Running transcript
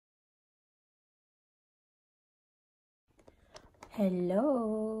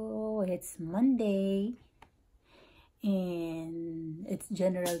Hello, it's Monday and it's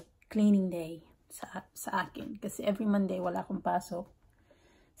general cleaning day sa akin kasi every Monday wala akong pasok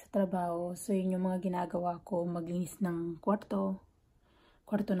sa trabaho. So yun yung mga ginagawa ko, maglinis ng kwarto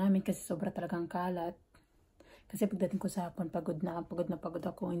namin kasi sobra talagang kalat. Kasi pagdating ko sa hapon, pagod na pagod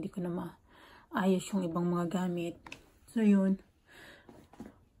ako, hindi ko na maayos yung ibang mga gamit. So yun.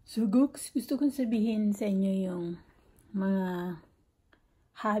 So gusto kong sabihin sa inyo yung mga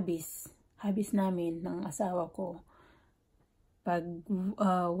hobbies namin ng asawa ko pag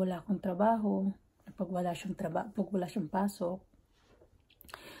wala akong trabaho, pag wala siyang pasok.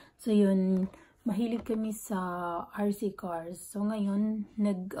 So yun, mahilig kami sa RC cars. So ngayon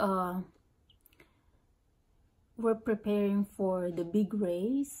we're preparing for the big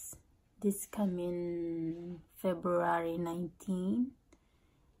race this coming February 19.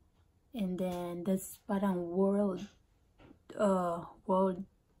 And then that's parang world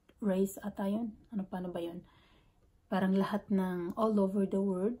race ata yun. Paano ba yun? Parang lahat ng all over the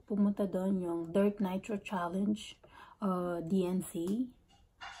world pumunta doon, yung Dirt Nitro Challenge DNC.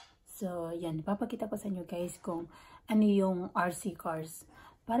 So yan, ipapakita ko sa inyo guys kung ano yung RC cars.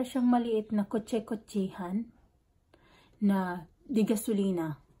 Para siyang maliit na kotse-kotsehan na di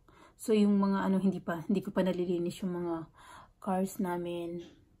gasolina. So yung mga hindi ko pa nalilinis yung mga cars namin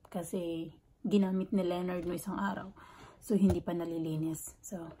kasi ginamit ni Leonard no isang araw. So, hindi pa nalilinis.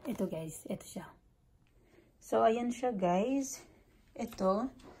 So, ito guys. Ito siya. So, ayan siya guys. Ito.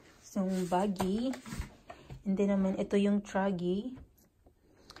 So, buggy. And then naman, ito yung truggy.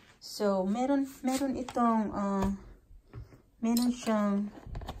 So, meron itong, meron siyang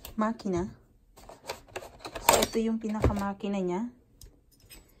makina. So, ito yung pinakamakina niya.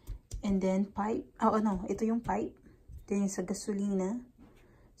 And then, pipe. Ito yung pipe. Ito yung sa gasolina.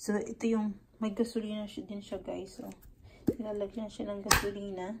 So, ito yung, may gasolina din siya guys. So, nilalagyan siya ng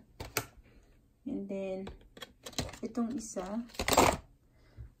gasolina. And then, itong isa,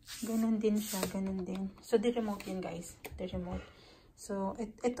 ganun din siya, ganun din. So, the remote yun guys. The remote. So,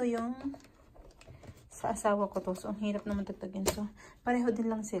 ito yung sa asawa ko to. So, ang hirap naman tatagin. So, pareho din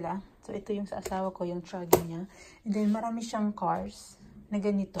lang sila. So, ito yung sa asawa ko, yung truggy niya. And then, marami siyang cars na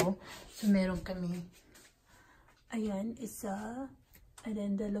ganito. So, meron kami. Ayan, isa. And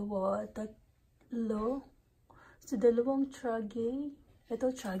then, dalawa, tatlo. So, dalawang truggy. Ito,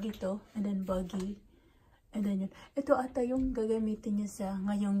 truggy to. And then, buggy. And then, yun. Ito ata yung gagamitin niya sa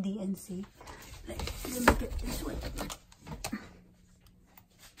ngayong DNC. Let me get this one.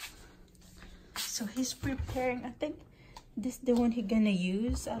 So, he's preparing. I think this is the one he's gonna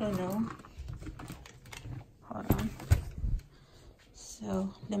use. I don't know. Hold on. So,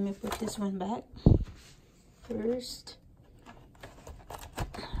 let me put this one back. First.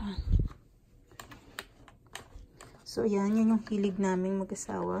 So, yan yung hilig naming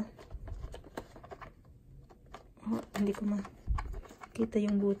mag-asawa. Oh, hindi ko makita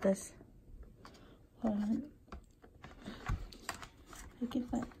yung butas. I can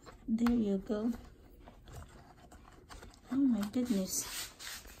find. There you go. Oh my goodness.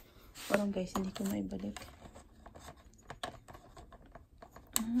 Parang guys, hindi ko maibalik.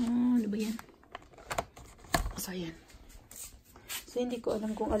 Ano ba yan? So, yan. So, hindi ko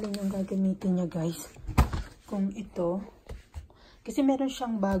alam kung alin yung gagamitin niya guys. Kung ito, kasi meron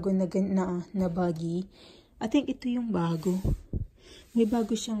siyang bago na buggy. I think ito yung bago. May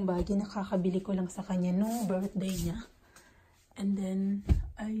bago siyang buggy, nakakabili ko lang sa kanya no birthday niya. And then,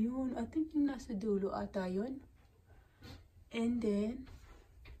 ayun, I think yung nasa dulo ata yun. And then,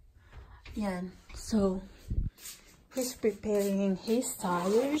 yan. So, he's preparing his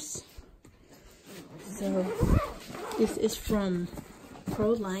tires. So, this is from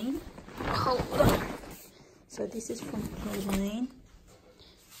Proline. So this is from Proline.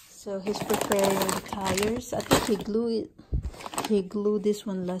 So he's preparing the tires. I think he glued this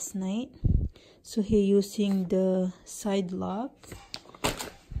one last night. So he's using the side lock.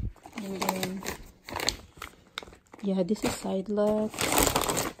 And then, yeah, this is side lock.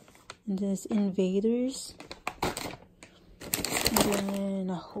 And this invaders. And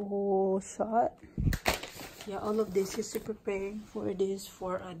then a whole shot. Yeah, all of this is preparing for this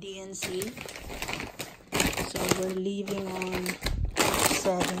for a DNC. So we're leaving on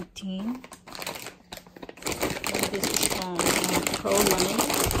 17. And this is from Proline.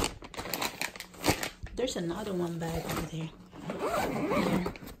 There's another one bag over there.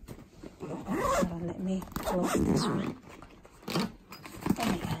 Let me close this one. Oh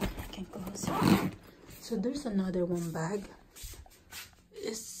my god, I can't close it. So there's another one bag.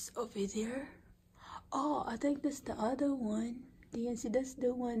 It's over there. Oh, I think that's the other one. DNC, that's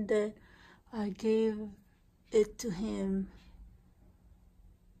the one that I gave it to him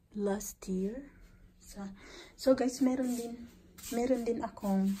last year. So guys, meron din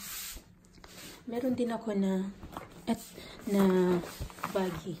ako na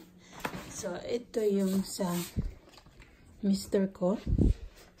baggy. So ito yung sa mister ko,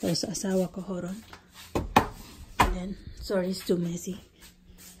 or sa asawa ko horon. And then sorry, it's too messy.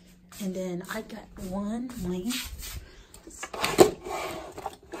 And then I got one mine.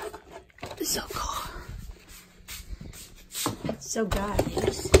 So cool. So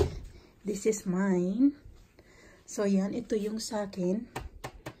guys, this is mine. So yan, ito yung sa akin.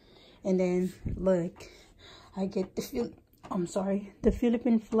 And then look, I get the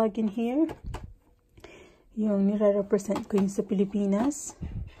Philippine flag in here. Yung nire-represent ko yung sa Pilipinas.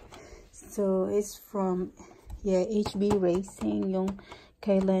 So it's from HB Racing, yung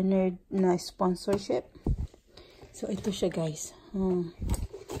kay Leonard na sponsorship. So ito siya guys. I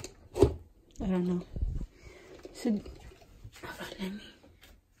don't know. So I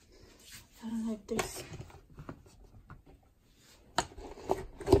don't know if there's.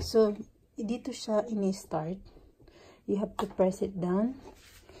 So dito siya ini-start. You have to press it down.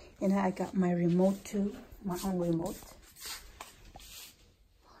 And I got my remote too. My own remote.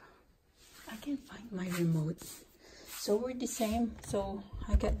 I can't find my remote. So we're the same. So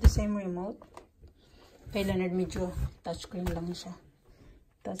I got the same remote. Kay Leonard medyo touchscreen lang siya.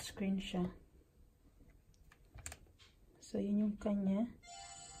 Touchscreen siya. So yun yung kanya.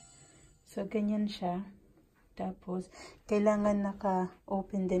 So ganyan siya. Tapos kailangan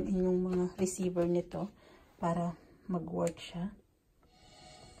naka-open din yung mga receiver nito para mag-work siya.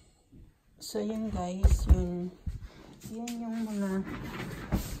 So yun guys, yun yung mga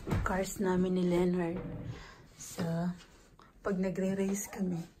cars namin ni Leonard. So pag nagre-race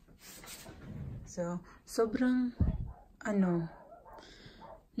kami. So sobrang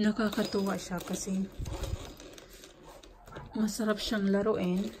nakakatuwa siya kasi masarap siyang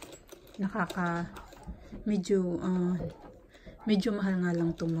laruin. Medyo mahal nga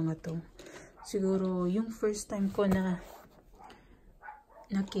lang tong mga to. Siguro yung first time ko na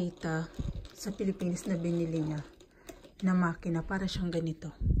nakita sa Pilipinas na binili niya na makina, para siyang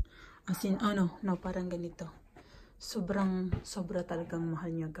ganito. As in, parang ganito. Sobra talagang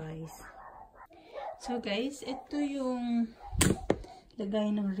mahal niya guys. So guys, ito yung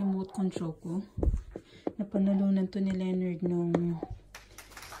lagay ng remote control ko. Napanalunan to ni Leonard nung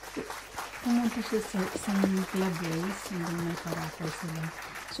pumunta siya sa isang club race, and then may paraffle sila.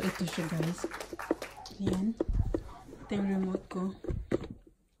 So ito siya guys. Ayan. Ito yung remote ko.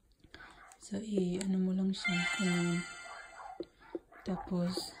 So mo lang siya.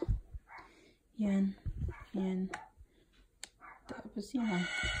 Tapos yan. Tapos yan.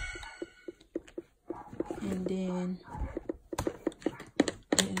 And then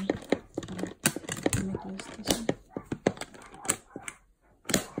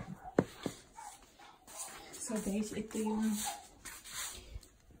so guys, ito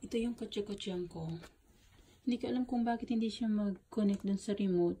yung kotse-kotsehan ko. Hindi ko alam kung bakit hindi siya mag-connect dun sa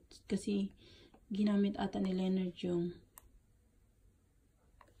remote, kasi ginamit ata ni Leonard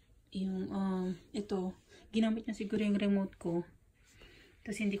ito, ginamit niya siguro yung remote ko.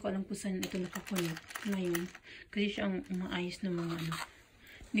 Tapos hindi ko alam kung saan ito nakakonect ngayon, kasi siya ang maayos ng mga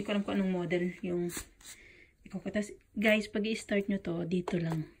hindi ko alam kung anong model yung tapos guys, pag i-start nyo to, dito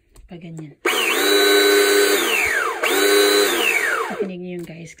lang pag ganyan. Pakinig nyo yun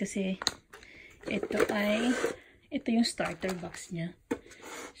guys, kasi ito yung starter box niya.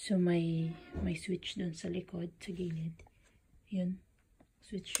 So may switch doon sa likod, sa gilid. Yun,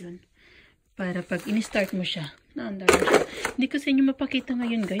 switch yun. Para pag in-start mo siya, naandar mo siya. Hindi ko sa inyo mapakita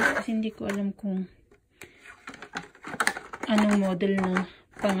ngayon guys, kasi hindi ko alam kung anong model ng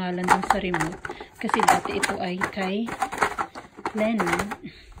pangalan dun sa remote. Kasi dati ito ay kay Leonard.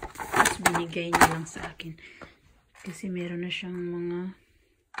 Tapos binigay niya lang sa akin. Kasi meron na siyang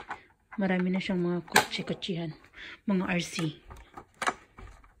marami na siyang mga kotse-kotsehan. Mga RC.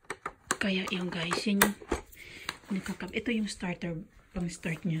 Kaya yung guys, yun yung ito yung starter, pang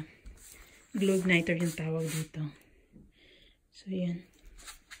start niya. Glow igniter yung tawag dito. So yan.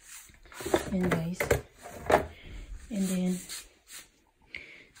 Yan guys. And then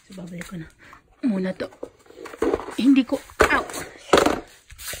so babalik ko na muna to. Hindi ko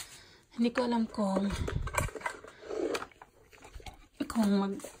alam kung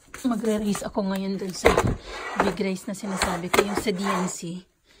magre-race ako ngayon dun sa big race na sinasabi ko, yung sa DNC.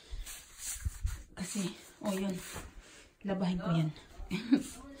 Kasi yun, labahin ko yan.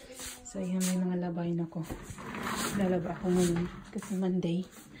 So yun, may mga labahin ako. Lalaba ako ngayon kasi Monday.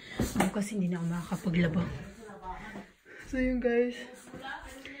 Kasi hindi na ako makakapaglaba. So yun guys,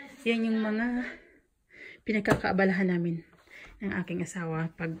 yan yung mga pinagkakaabalahan namin ng aking asawa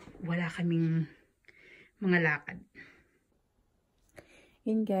pag wala kaming mga lakad.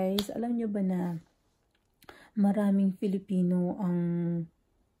 Yun guys, alam nyo ba na maraming Filipino ang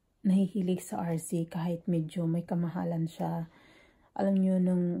nahihilig sa RC kahit medyo may kamahalan siya. Alam nyo,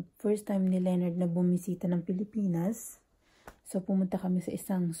 nung first time ni Leonard na bumisita ng Pilipinas, so pumunta kami sa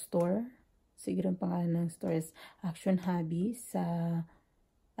isang store. Siguro ang pangalan ng store is Hubbies sa,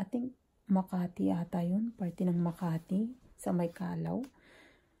 I think, Makati ata yun. Party ng Makati sa May Kalaw.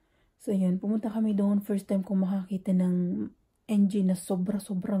 So yun, pumunta kami doon. First time ko makakita ng engine na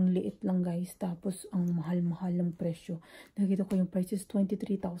sobrang liit lang guys. Tapos ang mahal-mahal ng presyo. Nakita ko yung price is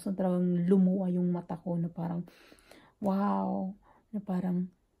 23,000. Talagang lumuwa yung mata ko na parang wow. Na parang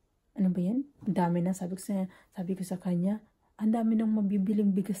ano ba yan? Ang dami na. Sabi ko sa kanya, ang dami nang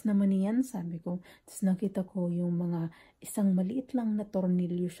mabibiling bigas naman niyan, sabi ko. Tapos nakita ko yung mga isang maliit lang na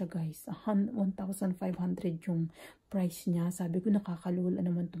tornilyo siya guys. 1,500 yung price niya. Sabi ko nakakalula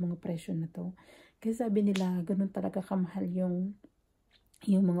naman itong mga presyo na to. Kasi sabi nila ganun talaga kamahal yung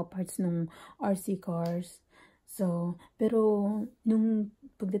mga parts ng RC cars. So, pero nung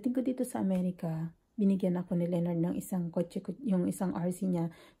pagdating ko dito sa Amerika, binigyan ako ni Leonard ng isang kotse, yung isang RC niya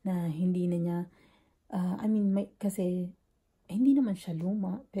na hindi na niya, kasi hindi naman siya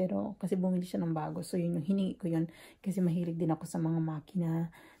luma, pero kasi bumili siya ng bago. So, yun yung hiningi ko yun. Kasi mahilig din ako sa mga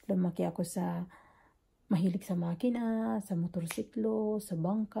makina. Lumaki ako mahilig sa makina, sa motorsiklo, sa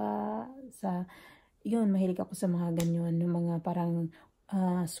bangka, yun, mahilig ako sa mga ganyan, yung mga parang,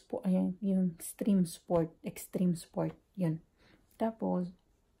 yung extreme sport, yun. Tapos,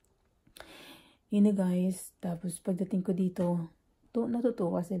 yun na guys. Tapos, pagdating ko dito,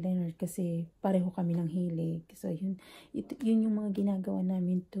 natutuwa si Leonard kasi pareho kami ng hilig. So, yun yung mga ginagawa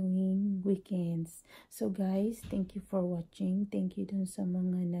namin tuwing weekends. So, guys, thank you for watching. Thank you dun sa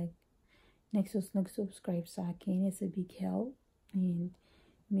mga nag-subscribe sa akin. It's a big help. And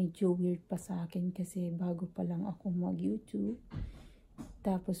medyo weird pa sa akin kasi bago pa lang ako mag-YouTube.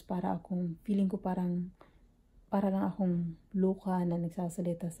 Tapos, feeling ko para lang akong luka na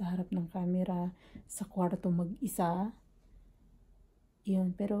nagsasalita sa harap ng camera sa kwarto mag-isa.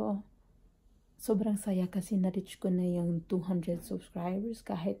 Yun, pero sobrang saya kasi na-reach ko na yung 200 subscribers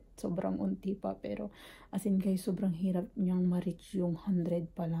kahit sobrang unti pa. Pero as in guys, sobrang hirap niyang ma-reach yung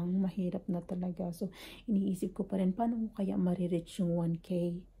 100 pa lang. Mahirap na talaga. So, iniisip ko pa rin, paano ko kaya ma-reach yung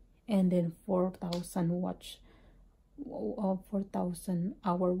 1K? And then 4,000 watch. 4,000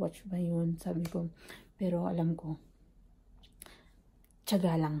 hour watch ba yun? Sabi ko. Pero alam ko,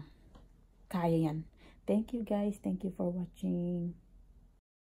 tiyaga lang. Kaya yan. Thank you guys. Thank you for watching.